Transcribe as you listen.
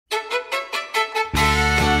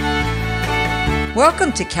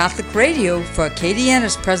Welcome to Catholic Radio for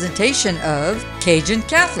Acadiana's presentation of Cajun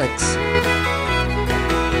Catholics.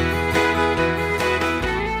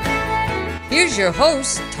 Here's your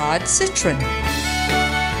host, Todd Citron.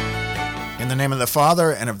 In the name of the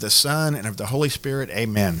Father, and of the Son, and of the Holy Spirit,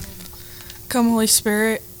 amen. Come, Holy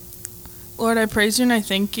Spirit. Lord, I praise you and I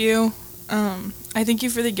thank you. I thank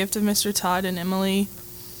you for the gift of Mr. Todd and Emily.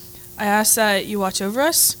 I ask that you watch over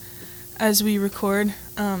us as we record,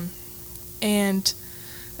 and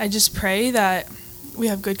I just pray that we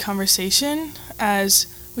have good conversation as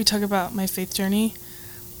we talk about my faith journey.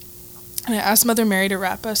 And I ask Mother Mary to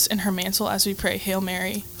wrap us in her mantle as we pray, Hail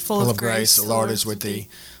Mary, full of grace, the Lord is with thee.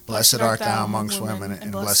 Blessed art thou amongst women,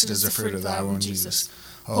 and blessed is the fruit of thy womb, Jesus.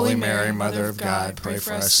 Holy Mary, Mother of God, pray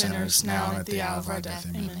for us sinners, now and at the hour of our death.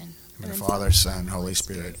 Amen. In the Father, Son, Holy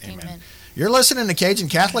Spirit. Amen. You're listening to Cajun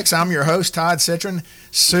Catholics. I'm your host, Todd Citron.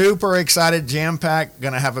 Super excited, jam-packed.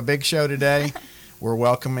 Going to have a big show today. We're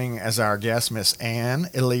welcoming as our guest Miss Ann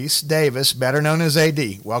Elise Davis, better known as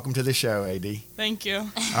AD. Welcome to the show, AD. Thank you.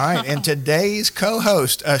 All right, and today's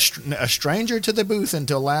co-host, a stranger to the booth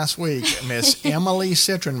until last week, Miss Emily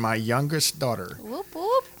Citron, my youngest daughter. Whoop,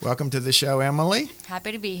 whoop. Welcome to the show, Emily.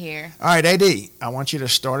 Happy to be here. All right, AD, I want you to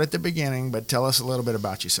start at the beginning, but tell us a little bit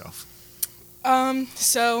about yourself.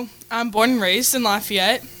 So I'm born and raised in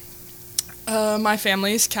Lafayette. My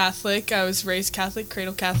family is Catholic. I was raised Catholic,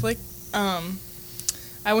 cradle Catholic.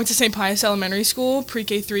 I went to St. Pius Elementary School,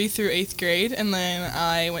 pre-K 3 through 8th grade, and then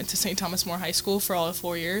I went to St. Thomas More High School for all of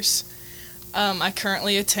 4 years. I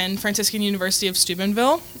currently attend Franciscan University of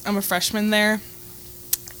Steubenville. I'm a freshman there.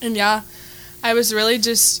 And yeah, I was really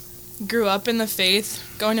just grew up in the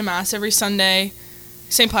faith, going to Mass every Sunday.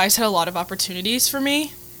 St. Pius had a lot of opportunities for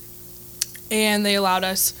me, and they allowed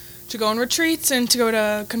us to go on retreats and to go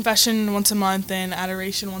to confession once a month and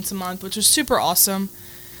adoration once a month, which was super awesome.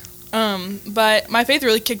 But my faith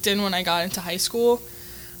really kicked in when I got into high school.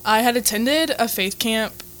 I had attended a faith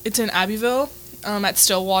camp. It's in Abbeville, at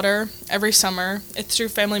Stillwater every summer. It's through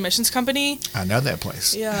Family Missions Company. I know that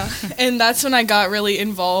place. Yeah, and that's when I got really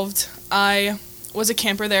involved. I was a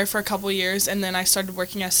camper there for a couple years, and then I started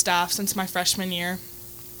working as staff since my freshman year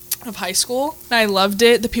of high school. And I loved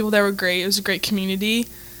it. The people there were great. It was a great community.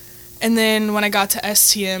 And then when I got to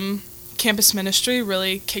STM, campus ministry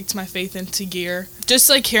really kicked my faith into gear. Just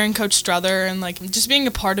like hearing Coach Struther and like just being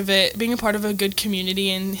a part of it, being a part of a good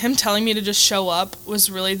community, and him telling me to just show up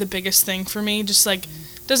was really the biggest thing for me. Just like,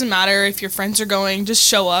 doesn't matter if your friends are going, just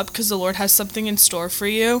show up because the Lord has something in store for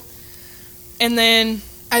you. And then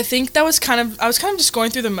I think I was kind of just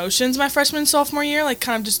going through the motions my freshman and sophomore year, like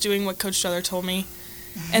kind of just doing what Coach Struther told me.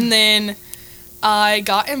 And then I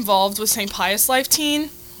got involved with St. Pius Life Teen.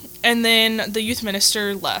 And then the youth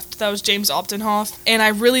minister left. That was James Optenhoff. And I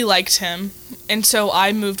really liked him. And so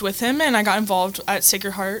I moved with him, and I got involved at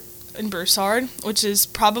Sacred Heart in Broussard, which is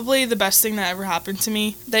probably the best thing that ever happened to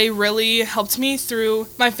me. They really helped me through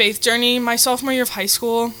my faith journey. My sophomore year of high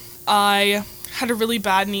school, I had a really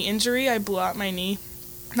bad knee injury. I blew out my knee.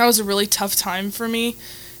 That was a really tough time for me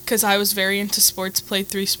because I was very into sports, played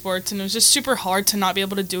 3 sports, and it was just super hard to not be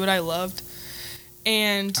able to do what I loved.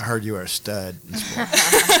 And I heard you were a stud in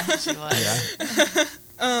sports. She was.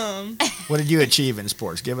 Yeah. What did you achieve in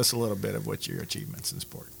sports? Give us a little bit of what your achievements in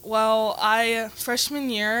sport. Well,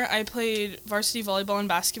 freshman year, I played varsity volleyball and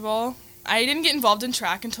basketball. I didn't get involved in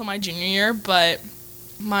track until my junior year, but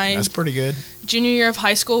That's pretty good. Junior year of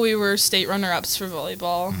high school, we were state runner-ups for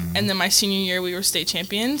volleyball. Mm-hmm. And then my senior year, we were state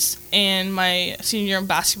champions. And my senior year of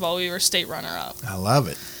basketball, we were state runner-up. I love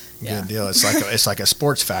it. Good deal. It's like a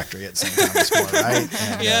sports factory at St. Thomas More, right?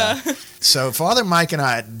 And, yeah. So Father Mike and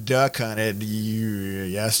I duck hunted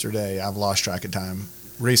yesterday. I've lost track of time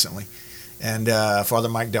recently. And Father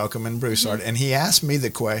Mike Delcom in Broussard, and he asked me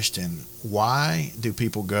the question, why do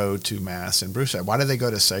people go to Mass in Broussard? Why do they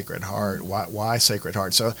go to Sacred Heart? Why Sacred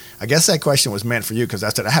Heart? So I guess that question was meant for you because I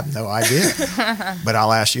said, I have no idea. But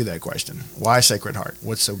I'll ask you that question. Why Sacred Heart?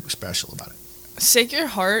 What's so special about it? Sacred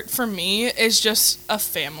Heart, for me, is just a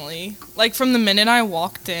family. Like, from the minute I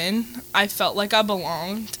walked in, I felt like I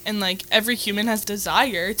belonged. And, like, every human has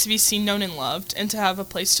desire to be seen, known, and loved, and to have a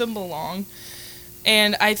place to belong.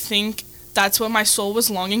 And I think that's what my soul was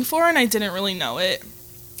longing for, and I didn't really know it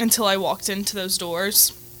until I walked into those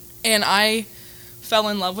doors. And I fell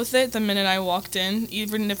in love with it the minute I walked in,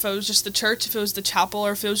 even if it was just the church, if it was the chapel,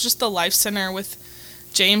 or if it was just the Life Center with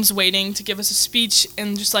James waiting to give us a speech,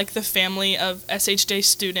 and just like the family of SHJ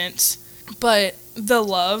students. But the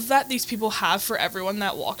love that these people have for everyone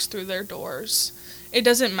that walks through their doors. It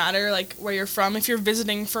doesn't matter like where you're from. If you're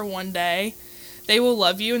visiting for one day, they will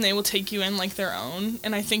love you and they will take you in like their own.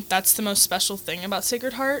 And I think that's the most special thing about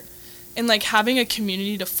Sacred Heart and like having a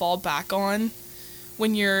community to fall back on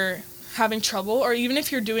when you're having trouble, or even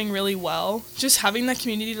if you're doing really well, just having that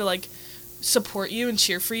community to like support you and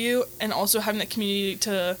cheer for you, and also having that community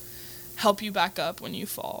to help you back up when you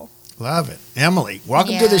fall. Love it. Emily,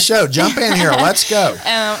 welcome to the show. Jump in here. Let's go.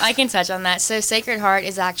 I can touch on that. So Sacred Heart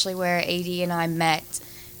is actually where AD and I met.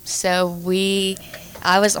 So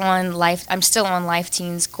I'm still on Life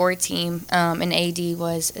Teens core team, and AD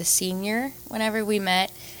was a senior whenever we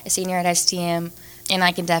met, a senior at STM. And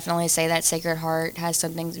I can definitely say that Sacred Heart has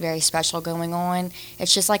something very special going on.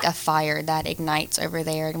 It's just like a fire that ignites over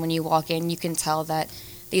there. And when you walk in, you can tell that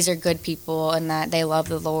these are good people and that they love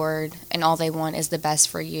the Lord and all they want is the best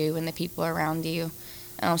for you and the people around you.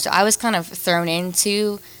 So I was kind of thrown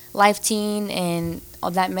into Life Teen and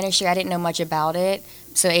all that ministry. I didn't know much about it.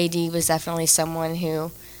 So AD was definitely someone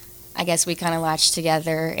who I guess we kind of latched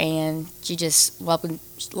together, and she just welcomed,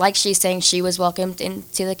 like she's saying, she was welcomed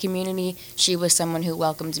into the community. She was someone who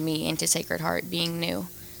welcomed me into Sacred Heart being new.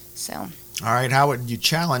 So. All right, how would you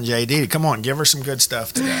challenge AD? Come on, give her some good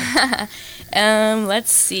stuff today.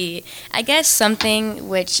 Let's see. I guess something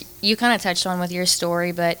which you kind of touched on with your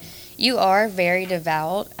story, but you are very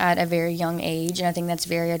devout at a very young age, and I think that's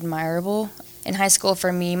very admirable. In high school,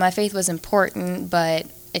 for me, my faith was important, but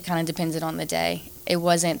it kind of depended on the day. It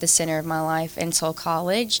wasn't the center of my life until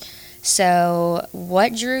college. So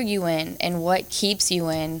what drew you in and what keeps you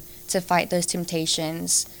in to fight those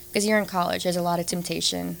temptations? Because you're in college, there's a lot of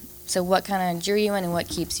temptation. So what kind of drew you in and what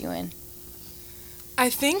keeps you in? I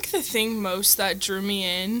think the thing most that drew me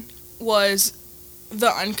in was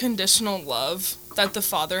the unconditional love that the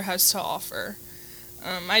Father has to offer.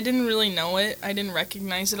 I didn't really know it. I didn't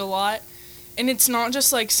recognize it a lot. And it's not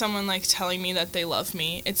just like someone like telling me that they love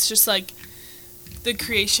me. It's just like the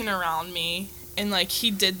creation around me, and like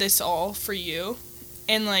He did this all for you.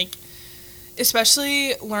 And like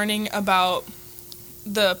especially learning about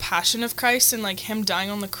the passion of Christ and like Him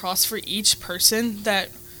dying on the cross for each person that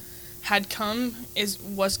had come,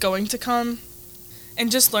 was going to come,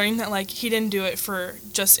 and just learning that like He didn't do it for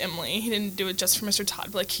just Emily, He didn't do it just for Mr. Todd,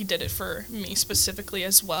 but like He did it for me specifically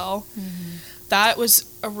as well. Mm-hmm. That was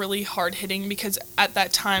a really hard hitting, because at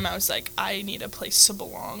that time I was like, I need a place to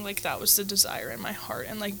belong. Like that was the desire in my heart,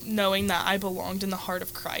 and like knowing that I belonged in the heart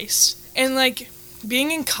of Christ. And like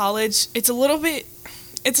being in college, it's a little bit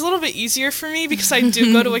easier for me because I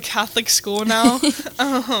do go to a Catholic school now.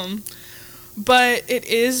 But it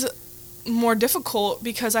is more difficult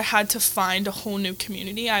because I had to find a whole new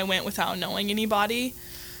community. I went without knowing anybody,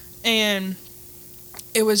 and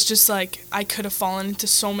it was just like I could have fallen into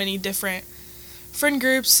so many different friend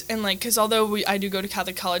groups, and like because although I do go to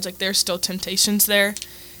Catholic college, like there's still temptations there,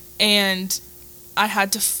 and I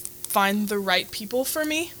had to find the right people for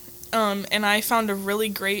me, and I found a really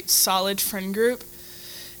great solid friend group,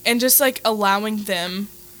 and just like allowing them,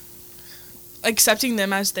 accepting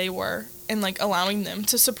them as they were, and like allowing them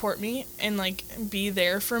to support me and like be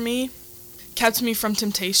there for me kept me from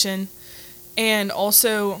temptation. And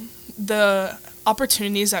also the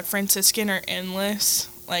opportunities at Franciscan are endless,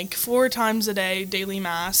 like 4 times a day, daily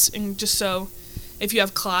mass, and just so if you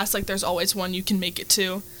have class, like there's always one you can make it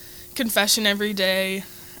to. Confession every day,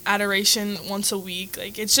 adoration once a week.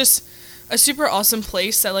 Like it's just a super awesome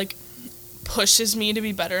place that like pushes me to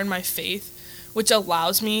be better in my faith, which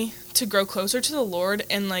allows me to grow closer to the Lord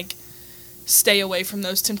and like stay away from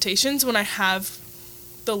those temptations when I have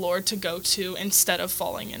the Lord to go to instead of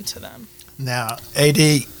falling into them. Now, AD,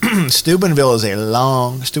 Steubenville,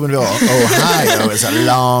 Ohio is a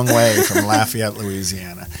long way from Lafayette,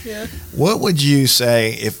 Louisiana. Yeah. What would you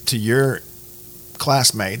say if to your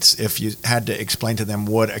classmates if you had to explain to them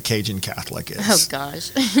what a Cajun Catholic is? Oh, gosh.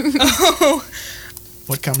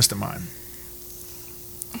 What comes to mind?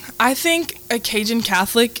 I think a Cajun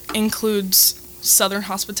Catholic includes Southern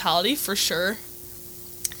hospitality for sure.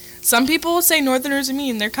 Some people say Northerners are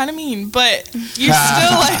mean. They're kind of mean, but you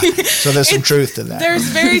still like. So there's some truth to that. There's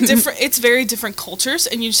it's very different cultures,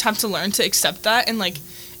 and you just have to learn to accept that. And like,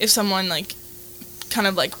 if someone like, kind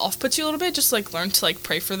of like off puts you a little bit, just like learn to like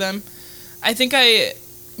pray for them. I think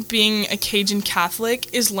being a Cajun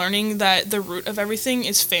Catholic is learning that the root of everything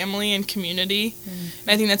is family and community.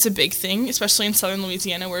 And I think that's a big thing, especially in Southern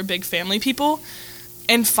Louisiana. We're big family people,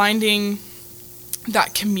 and finding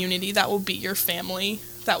that community that will be your family,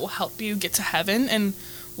 that will help you get to heaven and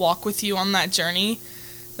walk with you on that journey.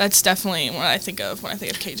 That's definitely what I think of when I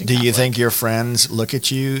think of Cajun Catholic. Do you think your friends look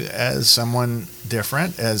at you as someone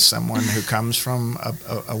different, as someone who comes from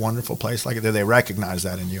a wonderful place like it? Do they recognize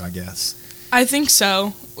that in you, I guess? I think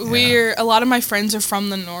so. A lot of my friends are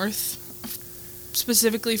from the north,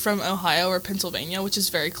 specifically from Ohio or Pennsylvania, which is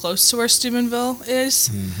very close to where Steubenville is.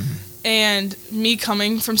 Mm-hmm. And me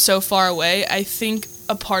coming from so far away, I think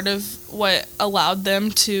a part of what allowed them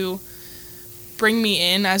to bring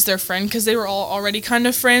me in as their friend, because they were all already kind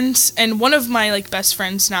of friends. And one of my like best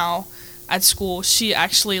friends now at school, she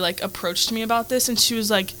actually like approached me about this, and she was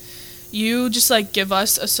like, you just like give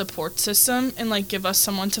us a support system and like give us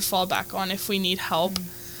someone to fall back on if we need help.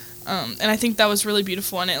 And I think that was really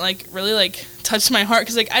beautiful, and it like really like touched my heart,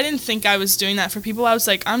 because like I didn't think I was doing that for people. I was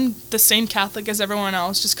like, I'm the same Catholic as everyone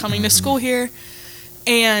else, just coming to school here.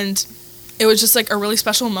 And it was just like a really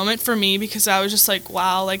special moment for me, because I was just like,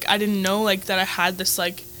 wow, like I didn't know like that I had this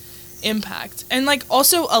like impact. And like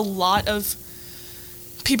also a lot of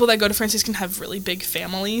people that go to Franciscan have really big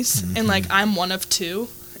families, and like I'm one of two.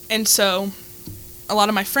 And so a lot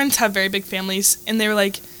of my friends have very big families, and they were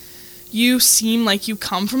like, you seem like you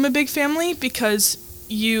come from a big family because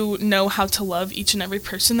you know how to love each and every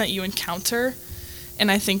person that you encounter.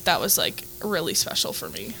 And I think that was like really special for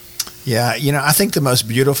me. Yeah, I think the most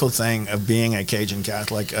beautiful thing of being a Cajun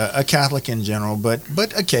Catholic, a Catholic in general, but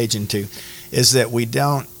a Cajun too, is that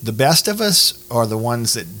the best of us are the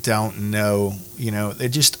ones that don't know, they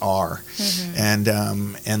just are. And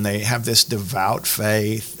they have this devout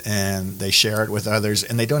faith, and they share it with others,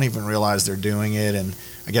 and they don't even realize they're doing it. And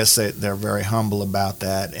I guess they're very humble about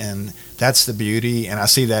that, and that's the beauty, and I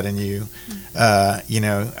see that in you.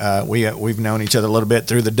 We've known each other a little bit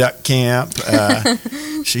through the duck camp.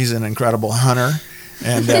 She's an incredible hunter,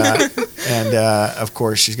 and of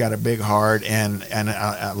course she's got a big heart, and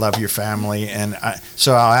I love your family, and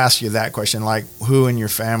so I'll ask you that question, like, who in your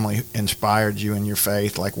family inspired you in your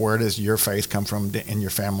faith? Like, where does your faith come from in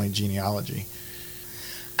your family genealogy?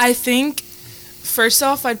 I think first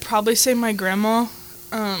off, I'd probably say my grandma.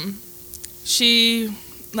 She,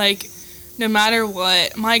 like, no matter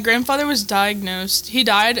what, my grandfather was diagnosed, he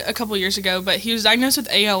died a couple years ago, but he was diagnosed with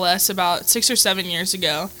ALS about 6 or 7 years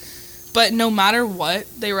ago. But no matter what,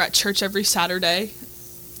 they were at church every Saturday.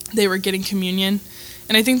 They were getting communion.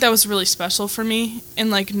 And I think that was really special for me.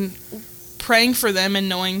 And, like, praying for them and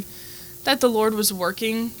knowing that the Lord was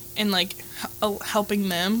working and, like, helping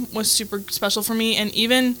them was super special for me. And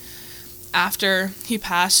even after he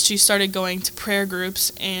passed, she started going to prayer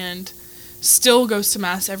groups and still goes to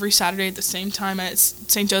Mass every Saturday at the same time at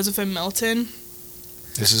St. Joseph in Milton.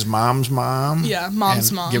 This is Mom's mom? Yeah,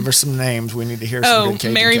 Mom's mom. Give her some names. We need to hear some good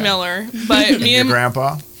Cajun Mary Miller. But me and your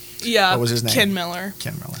grandpa? Yeah. What was his name? Ken Miller.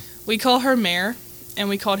 Ken Miller. We call her Mare, and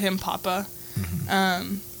we called him Papa.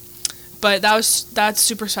 But that's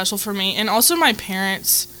super special for me. And also my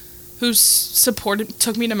parents, who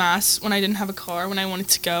took me to Mass when I didn't have a car, when I wanted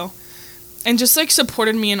to go. And just, like,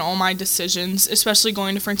 supported me in all my decisions, especially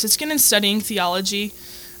going to Franciscan and studying theology.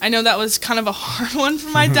 I know that was kind of a hard one for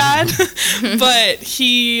my dad, but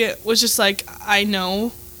he was just like, I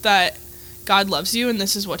know that God loves you and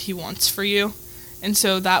this is what he wants for you. And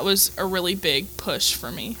so that was a really big push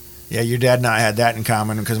for me. Yeah, your dad and I had that in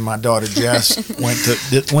common, because my daughter Jess went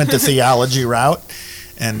the theology route,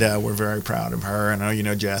 and we're very proud of her. I know you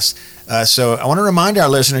know Jess. So I want to remind our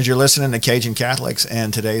listeners, you're listening to Cajun Catholics,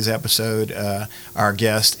 and today's episode, our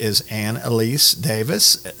guest is Ann Elise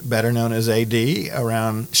Davis, better known as AD.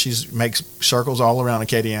 She makes circles all around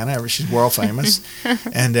Acadiana. She's world famous,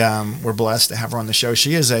 and we're blessed to have her on the show.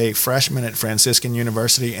 She is a freshman at Franciscan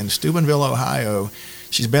University in Steubenville, Ohio.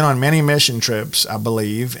 She's been on many mission trips, I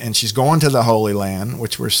believe, and she's going to the Holy Land,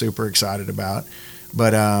 which we're super excited about.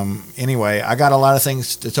 But anyway, I got a lot of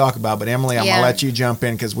things to talk about, but Emily, I'm going to let you jump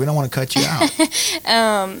in because we don't want to cut you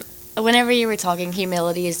out. Whenever you were talking,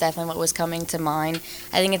 humility is definitely what was coming to mind.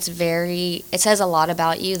 I think it says a lot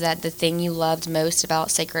about you that the thing you loved most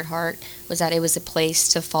about Sacred Heart was that it was a place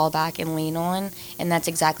to fall back and lean on, and that's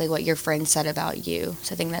exactly what your friend said about you.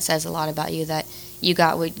 So I think that says a lot about you, that you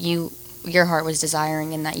got what your heart was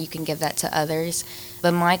desiring and that you can give that to others.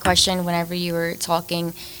 But my question, whenever you were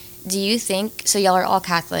talking, do you think, so y'all are all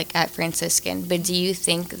Catholic at Franciscan, but do you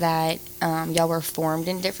think that y'all were formed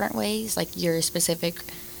in different ways? Like your specific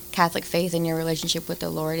Catholic faith and your relationship with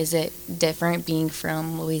the Lord, is it different being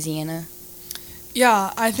from Louisiana?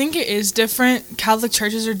 Yeah, I think it is different. Catholic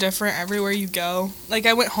churches are different everywhere you go. Like,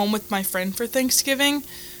 I went home with my friend for Thanksgiving.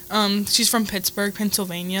 She's from Pittsburgh,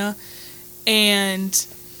 Pennsylvania, and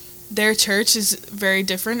their church is very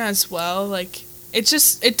different as well. Like,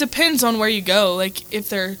 it depends on where you go, like if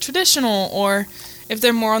they're traditional or if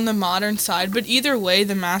they're more on the modern side. But either way,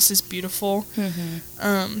 the Mass is beautiful.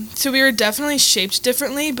 So we were definitely shaped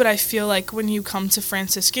differently, but I feel like when you come to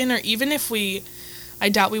Franciscan, or even I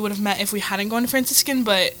doubt we would have met if we hadn't gone to Franciscan,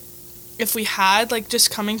 but if we had, like,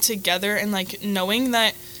 just coming together and, like, knowing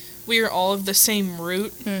that we are all of the same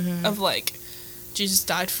root of, like, Jesus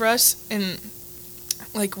died for us. And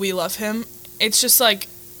like we love him. It's just like,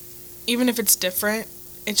 even if it's different,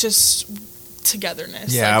 it's just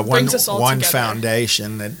togetherness. Yeah, like, brings us all one together.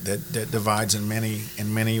 foundation that divides in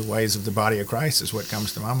many ways of the body of Christ is what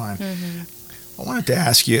comes to my mind. I wanted to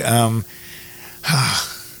ask you,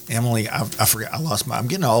 Emily, I forgot. I'm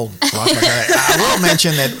getting old. I will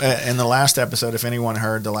mention that in the last episode, if anyone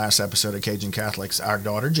heard the last episode of Cajun Catholics, our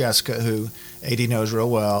daughter Jessica, who AD knows real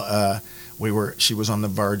well, she was on the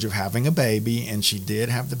verge of having a baby, and she did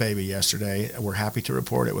have the baby yesterday. We're happy to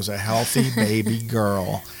report it was a healthy baby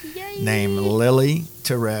girl named Lily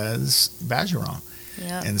Therese Bageron.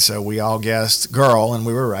 Yep. And so we all guessed girl, and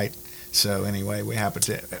we were right. So anyway, we happened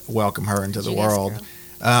to welcome her into the world.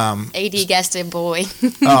 AD guessed it, boy.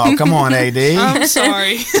 Oh, come on, AD. I'm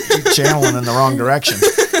sorry. You're channeling in the wrong direction.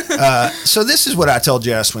 So this is what I told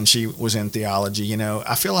Jess when she was in theology. You know,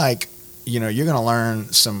 I feel like, you know, you're going to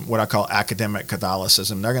learn some what I call academic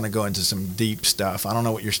Catholicism. They're going to go into some deep stuff. I don't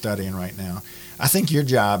know what you're studying right now. I think your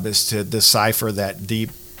job is to decipher that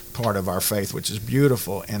deep part of our faith, which is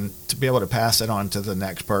beautiful, and to be able to pass it on to the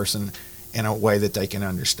next person in a way that they can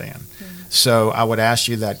understand. So I would ask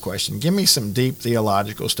you that question. Give me some deep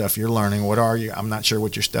theological stuff you're learning. What are you? I'm not sure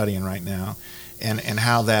what you're studying right now, and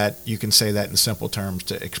how that you can say that in simple terms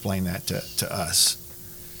to explain that to us.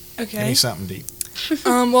 Okay. Give me something deep.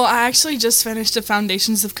 Well, I actually just finished a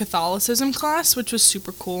Foundations of Catholicism class, which was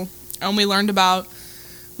super cool. And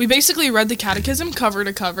we basically read the Catechism cover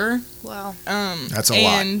to cover. Wow. That's a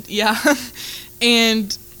lot. Yeah.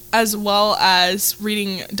 And as well as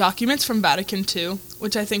reading documents from Vatican II,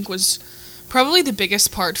 which I think was probably the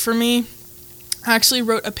biggest part for me. I actually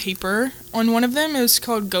wrote a paper on one of them. It was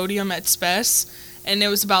called Gaudium et Spes, and it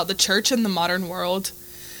was about the church and the modern world.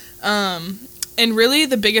 And really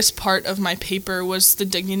the biggest part of my paper was the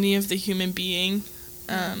dignity of the human being,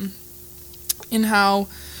 and how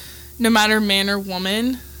no matter man or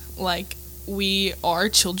woman, like, we are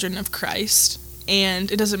children of Christ.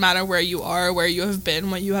 And it doesn't matter where you are, where you have been,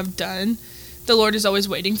 what you have done. The Lord is always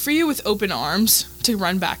waiting for you with open arms to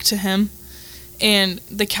run back to him. And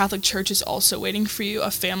the Catholic Church is also waiting for you.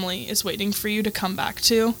 A family is waiting for you to come back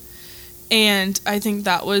to. And I think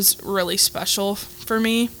that was really special for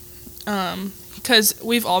me. Because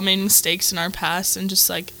we've all made mistakes in our past. And just,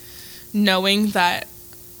 like, knowing that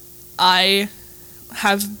I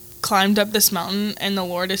have climbed up this mountain and the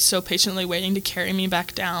Lord is so patiently waiting to carry me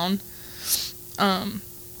back down.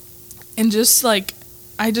 And just, like,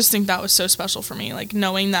 I just think that was so special for me, like,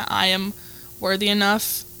 knowing that I am worthy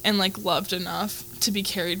enough and, like, loved enough to be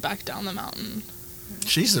carried back down the mountain.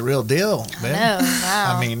 She's the real deal, man. I know,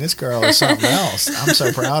 wow. I mean, this girl is something else. I'm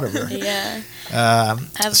so proud of her. Yeah.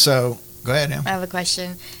 So, go ahead, Em. I have a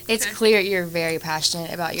question. It's clear you're very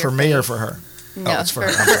passionate about your For faith. me or for her? No, it's for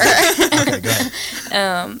for her. her. Okay, go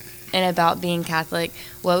ahead. And about being Catholic.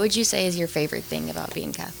 What would you say is your favorite thing about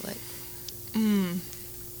being Catholic?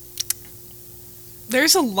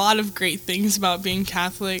 There's a lot of great things about being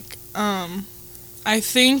Catholic. I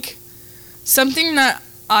think something that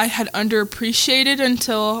I had underappreciated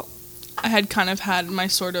until I had kind of had my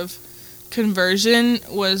sort of conversion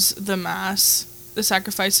was the Mass, the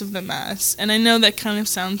sacrifice of the Mass. And I know that kind of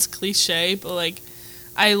sounds cliche, but, like,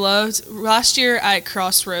 I loved last year at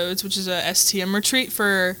Crossroads, which is a STM retreat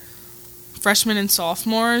for freshmen and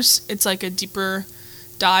sophomores. It's like a deeper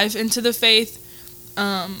dive into the faith.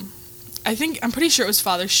 I'm pretty sure it was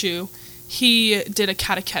Father Shu. He did a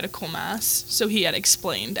catechetical mass, so he had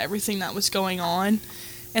explained everything that was going on.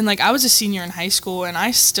 And, like, I was a senior in high school, and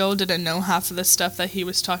I still didn't know half of the stuff that he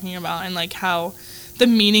was talking about, and, like, how the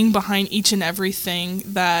meaning behind each and everything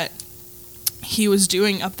that he was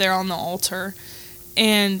doing up there on the altar.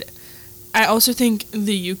 And I also think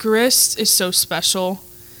the Eucharist is so special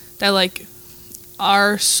that, like,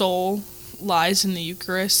 our soul lies in the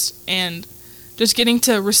Eucharist, and just getting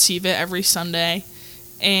to receive it every Sunday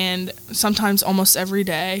and sometimes almost every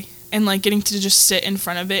day, and, like, getting to just sit in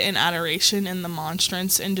front of it in adoration and the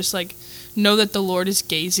monstrance and just, like, know that the Lord is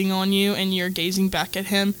gazing on you and you're gazing back at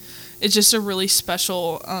him. It's just a really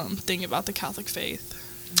special thing about the Catholic faith.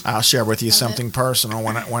 I'll share with you something personal.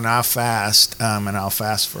 When I fast, and I'll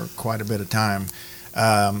fast for quite a bit of time,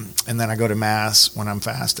 and then I go to Mass when I'm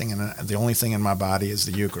fasting, and the only thing in my body is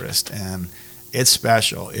the Eucharist, and it's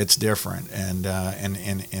special, it's different, and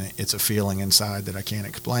it's a feeling inside that I can't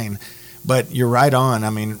explain. But you're right on.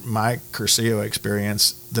 I mean, my Cursillo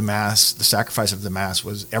experience, the Mass, the sacrifice of the Mass,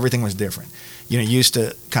 everything was different. You used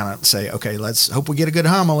to kind of say, okay, let's hope we get a good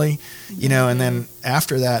homily, and then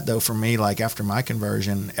after that, though, for me, like after my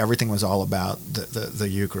conversion, everything was all about the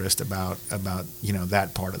Eucharist, about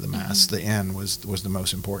that part of the Mass. The end was the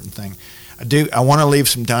most important thing. I want to leave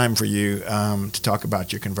some time for you to talk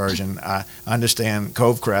about your conversion. I understand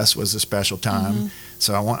Cove Crest was a special time,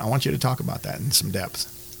 so I want you to talk about that in some depth.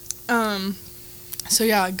 So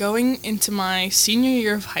yeah, going into my senior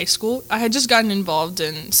year of high school, I had just gotten involved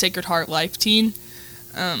in Sacred Heart Life Teen,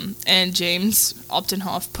 and James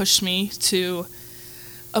Optenhoff pushed me to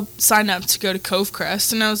sign up to go to Cove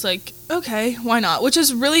Crest, and I was like, okay, why not? Which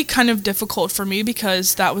is really kind of difficult for me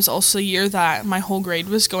because that was also a year that my whole grade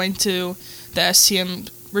was going to the STM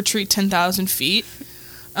retreat 10,000 feet.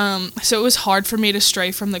 So it was hard for me to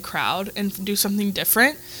stray from the crowd and do something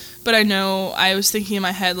different. But I know I was thinking in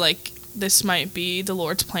my head, like, this might be the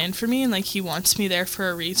Lord's plan for me, and, like, he wants me there for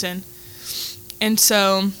a reason. And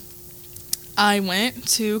so I went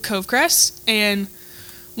to Cove Crest, and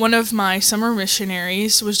one of my summer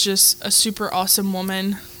missionaries was just a super awesome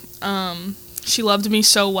woman. She loved me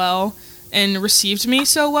so well and received me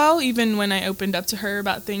so well, even when I opened up to her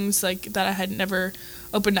about things, like, that I had never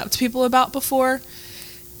opened up to people about before.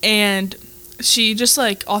 And she just,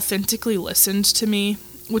 like, authentically listened to me,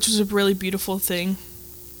 which was a really beautiful thing.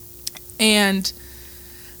 And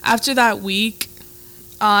after that week,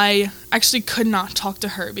 I actually could not talk to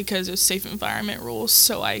her because it was safe environment rules.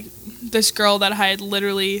 So this girl that I had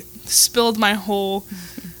literally spilled my whole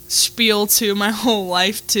spiel to, my whole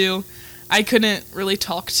life to, I couldn't really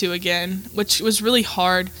talk to again, which was really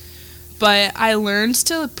hard. But I learned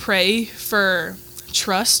to pray for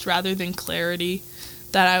trust rather than clarity,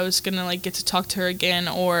 that I was going to, like, get to talk to her again,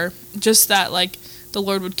 or just that, like, the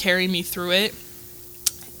Lord would carry me through it.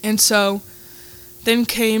 And so then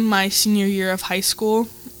came my senior year of high school,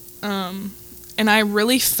 and I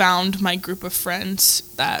really found my group of friends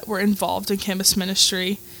that were involved in campus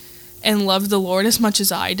ministry and loved the Lord as much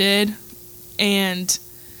as I did, and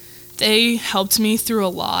they helped me through a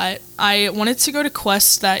lot. I wanted to go to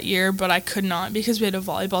Quest that year, but I could not because we had a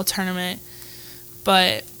volleyball tournament,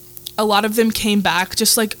 but a lot of them came back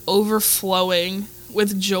just, like, overflowing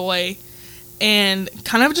with joy and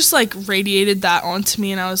kind of just, like, radiated that onto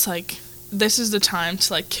me, and I was like, this is the time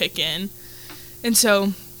to, like, kick in. And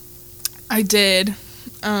so I did,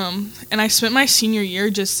 and I spent my senior year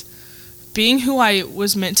just being who I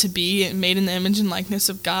was meant to be and made in the image and likeness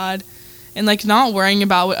of God, and, like, not worrying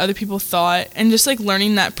about what other people thought, and just, like,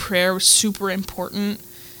 learning that prayer was super important,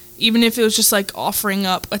 even if it was just, like, offering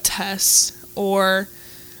up a test or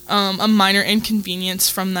a minor inconvenience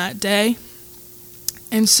from that day.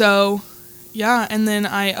 And so, yeah, and then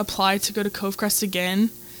I applied to go to Cove Crest again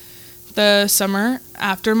the summer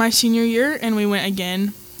after my senior year, and we went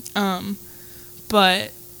again.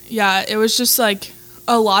 But, yeah, it was just, like,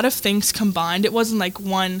 a lot of things combined. It wasn't, like,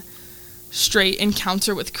 one straight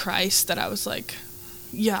encounter with Christ that I was like,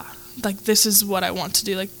 yeah, like, this is what I want to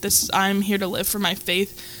do. Like, this, I'm here to live for my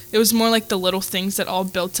faith. It was more like the little things that all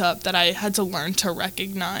built up that I had to learn to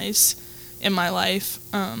recognize in my life.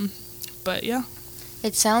 But, yeah.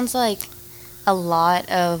 It sounds like a lot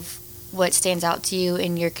of what stands out to you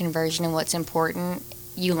in your conversion and what's important,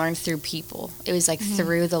 you learned through people. It was, like,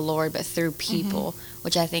 through the Lord, but through people,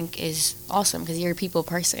 which I think is awesome because you're a people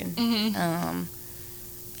person.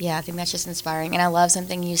 Yeah, I think that's just inspiring. And I love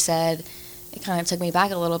something you said. It kind of took me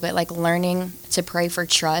back a little bit, like learning to pray for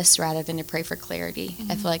trust rather than to pray for clarity.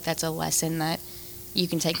 I feel like that's a lesson that you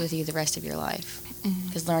can take with you the rest of your life.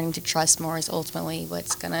 Because learning to trust more is ultimately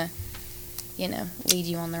what's going to, lead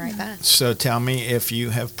you on the right path. So tell me if you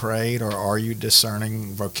have prayed, or are you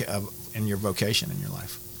discerning in your vocation in your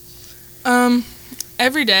life?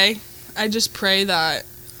 Every day, I just pray that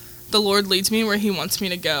the Lord leads me where he wants me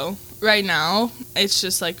to go. Right now, it's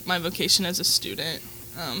just, like, my vocation as a student.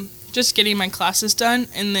 Just getting my classes done,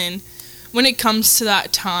 and then when it comes to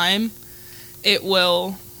that time,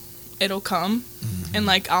 it'll come, and,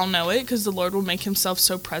 like, I'll know it because the Lord will make himself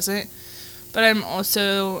so present. But I'm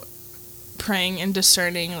also praying and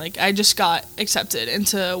discerning. Like, I just got accepted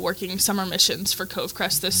into working summer missions for Cove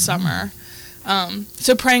Crest this summer,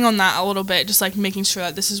 so praying on that a little bit, just, like, making sure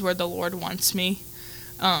that this is where the Lord wants me,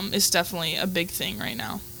 is definitely a big thing right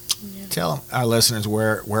now. Yeah. Tell our listeners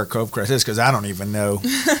where Cove Crest is, because I don't even know.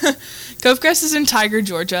 Cove Crest is in Tiger,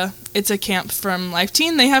 Georgia. It's a camp from Life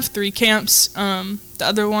Teen. They have 3 camps. The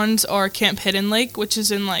other ones are Camp Hidden Lake, which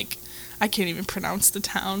is in, like, I can't even pronounce the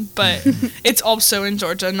town, but it's also in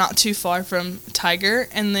Georgia, not too far from Tiger.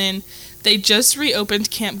 And then they just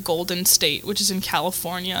reopened Camp Golden State, which is in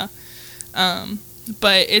California.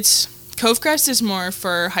 But Cove Crest is more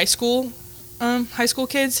for high school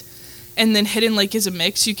kids, and then Hidden Lake is a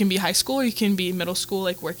mix. You can be high school, or you can be middle school,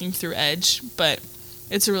 like working through Edge, but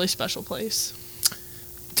it's a really special place.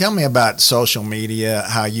 Tell me about social media,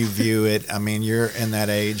 how you view it. I mean, you're in that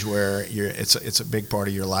age where it's a big part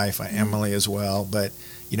of your life. Emily as well, but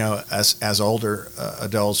as older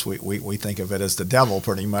adults, we think of it as the devil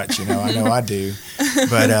pretty much. I know I do,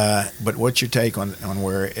 but what's your take on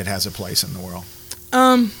where it has a place in the world?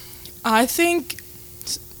 I think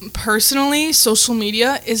personally, social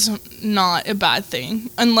media is not a bad thing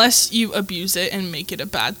unless you abuse it and make it a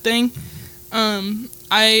bad thing.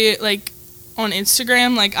 I on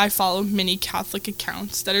Instagram, I follow many Catholic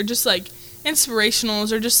accounts that are just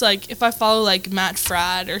inspirationals, or just if I follow Matt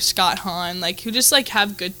Fradd or Scott Hahn, who just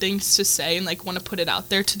have good things to say and want to put it out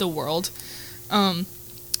there to the world.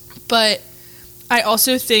 But I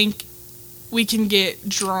also think we can get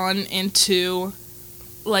drawn into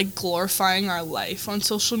glorifying our life on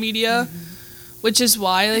social media, which is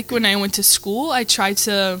why when I went to school, I tried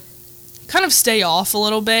to kind of stay off a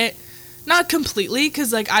little bit. Not completely,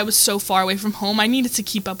 because I was so far away from home. I needed to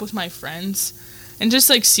keep up with my friends and just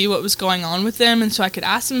see what was going on with them, and so I could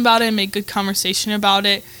ask them about it and make good conversation about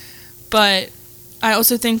it. But I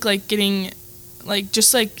also think getting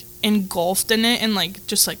just engulfed in it and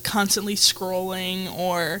just constantly scrolling,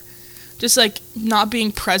 or just not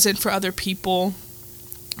being present for other people.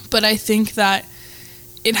 But I think that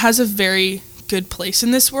it has a very good place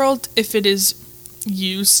in this world if it is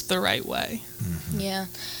used the right way. Yeah.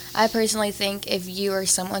 I personally think if you are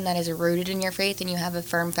someone that is rooted in your faith and you have a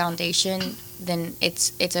firm foundation, then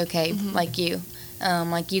it's okay.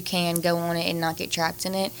 You can go on it and not get trapped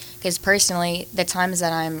in it. Because personally, the times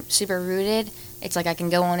that I'm super rooted, it's I can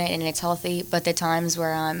go on it and it's healthy. But the times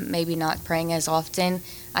where I'm maybe not praying as often,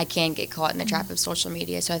 I can get caught in the trap of social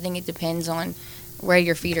media. So I think it depends on where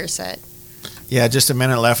your feet are set. Yeah, just a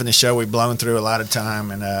minute left in the show. We've blown through a lot of time,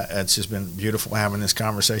 and it's just been beautiful having this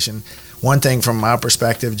conversation. One thing from my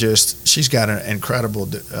perspective, she's got an incredible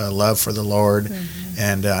love for the Lord,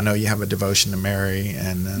 and I know you have a devotion to Mary,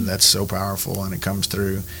 and that's so powerful, and it comes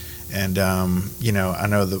through. And I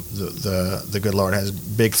know the good Lord has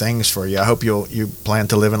big things for you. I hope you plan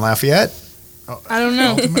to live in Lafayette. I don't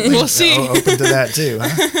know. We'll see. Open to that too,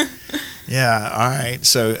 huh? Yeah, all right.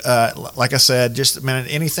 So, like I said, just a minute.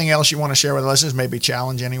 Anything else you want to share with us? Maybe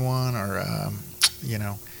challenge anyone, or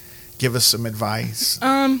give us some advice.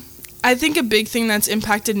 I think a big thing that's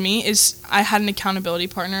impacted me is I had an accountability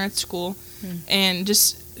partner at school, and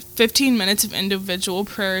just 15 minutes of individual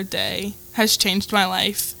prayer a day has changed my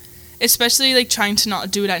life. Especially trying to not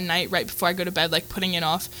do it at night right before I go to bed, putting it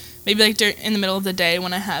off. Maybe in the middle of the day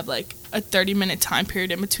when I have a 30-minute time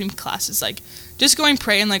period in between classes, just going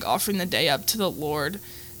pray and offering the day up to the Lord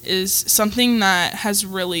is something that has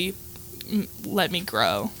really let me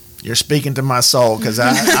grow. You're speaking to my soul, because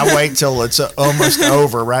I wait till it's almost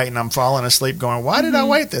over, right, and I'm falling asleep going, why did I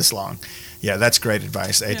wait this long? Yeah, that's great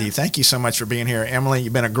advice, AD. Yeah. Thank you so much for being here. Emily,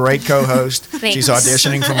 you've been a great co-host. She's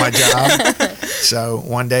auditioning for my job, so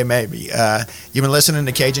one day maybe. You've been listening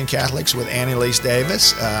to Cajun Catholics with Annalise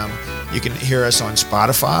Davis. You can hear us on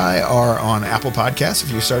Spotify or on Apple Podcasts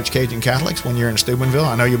if you search Cajun Catholics when you're in Steubenville.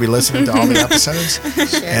 I know you'll be listening to all the episodes.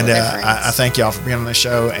 And I thank y'all for being on the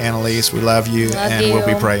show. Annalise, we love you, we'll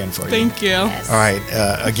be praying for you. Thank you. Yes. All right.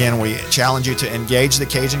 Again, we challenge you to engage the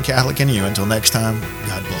Cajun Catholic in you. Until next time,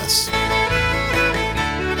 God bless.